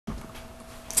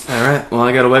Alright, well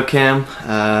I got a webcam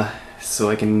so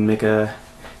I can make a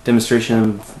demonstration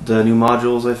of the new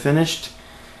modules I finished.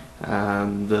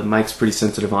 The mic's pretty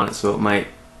sensitive on it, so it might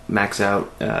max out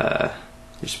your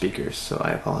speakers, so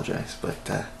I apologize,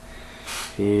 but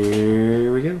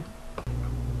here we go.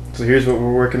 So here's what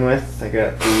we're working with. I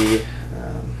got the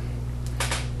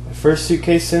my first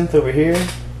Suitcase synth over here,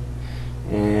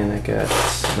 and I got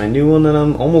my new one that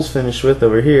I'm almost finished with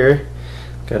over here.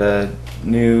 Got a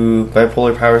new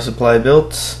bipolar power supply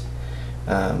built,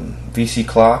 VC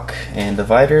clock and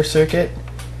divider circuit,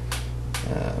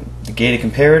 the gated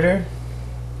comparator,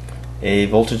 a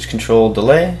voltage controlled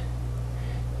delay,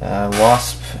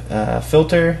 wasp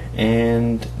filter,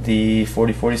 and the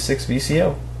 4046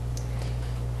 VCO.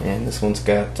 And this one's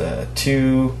got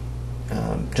two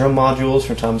drum modules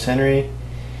from Thomas Henry,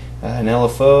 an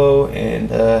LFO, and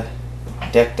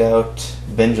decked out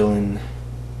Benjamin.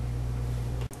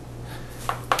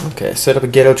 Okay, set up a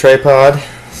ghetto tripod,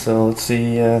 so let's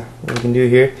see what we can do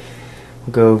here.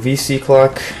 We'll go VC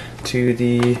clock to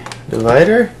the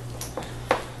divider.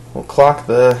 We'll clock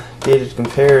the gated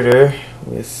comparator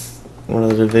with one of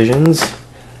the divisions,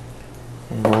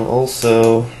 and we'll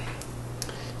also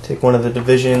take one of the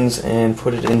divisions and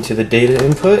put it into the data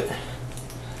input.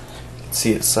 You can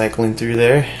see it cycling through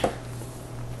there.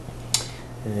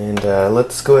 And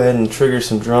let's go ahead and trigger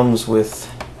some drums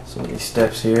with some of these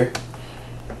steps here.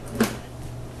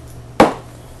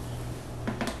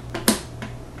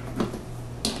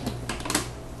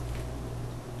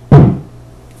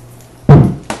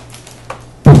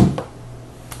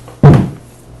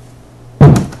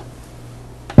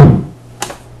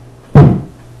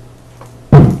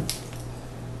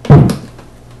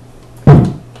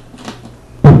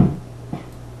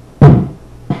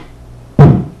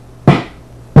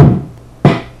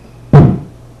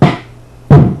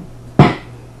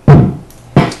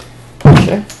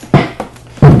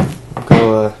 We'll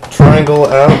go a triangle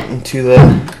out into the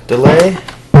delay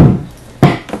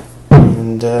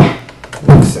and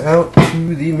mix out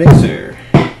to the mixer.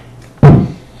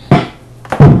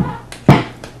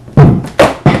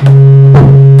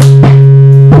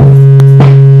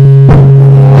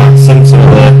 Send some of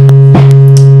the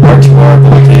R2R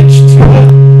voltage to the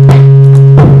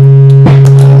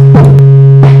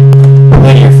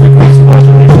linear frequency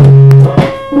modulation.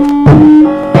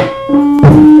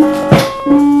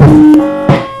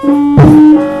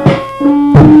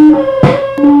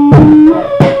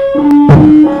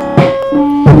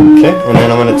 And then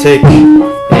I'm going to take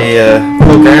a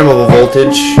programmable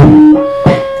voltage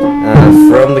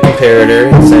from the comparator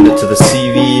and send it to the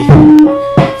CV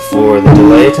for the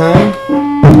delay time.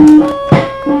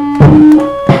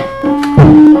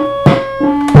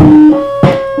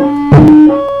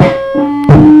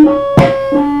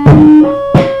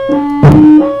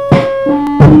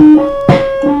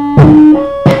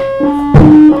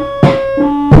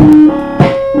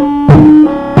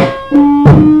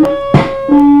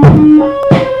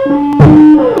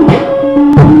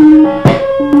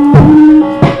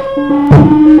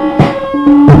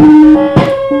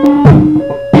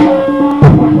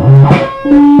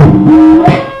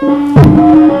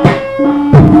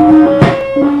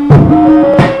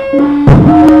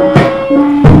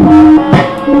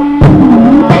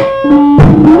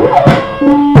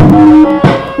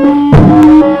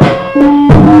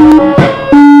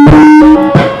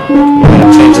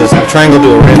 Triangle to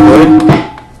a redwood.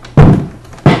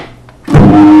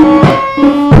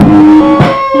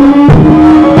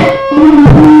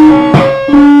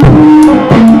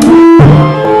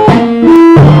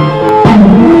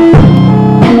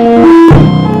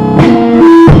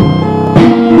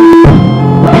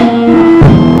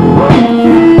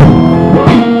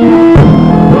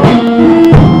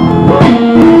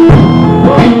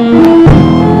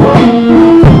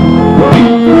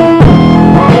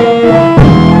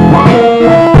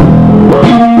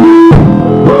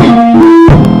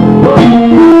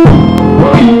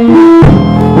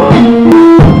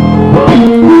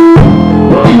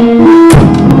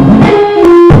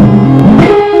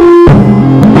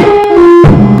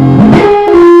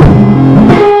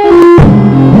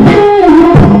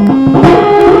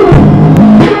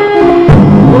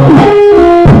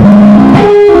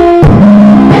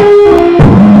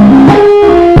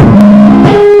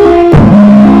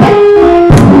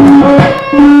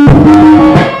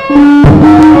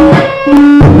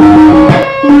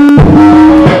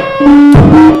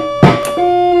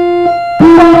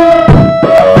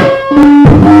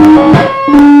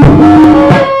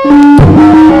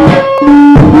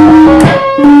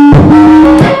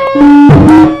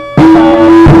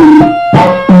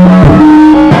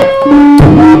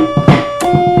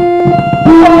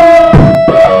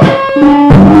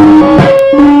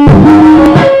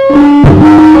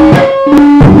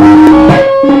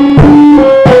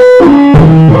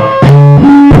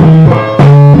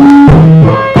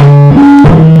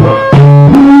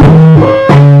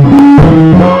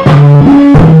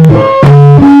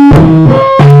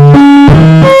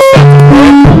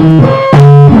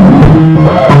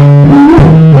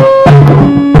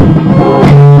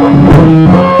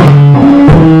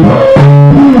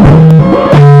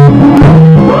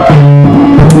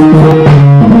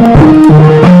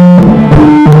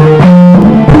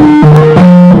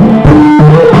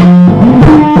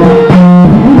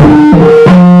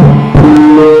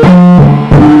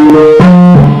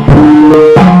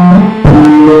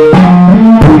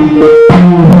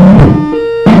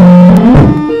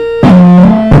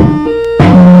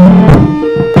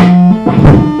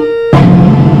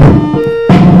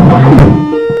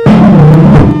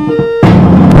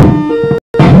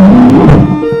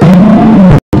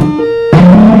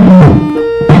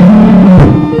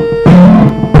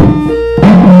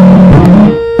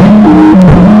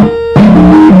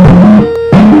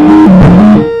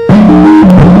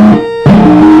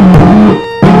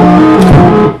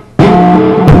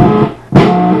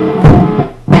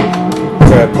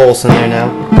 Pulse in there now.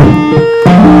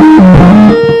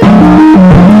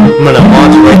 I'm gonna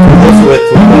launch right to pulse width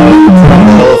with the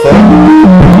LFO.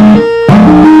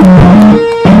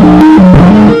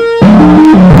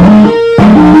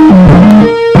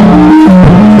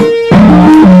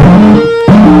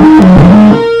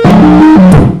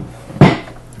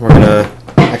 We're gonna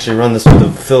actually run this with a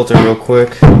filter real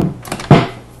quick.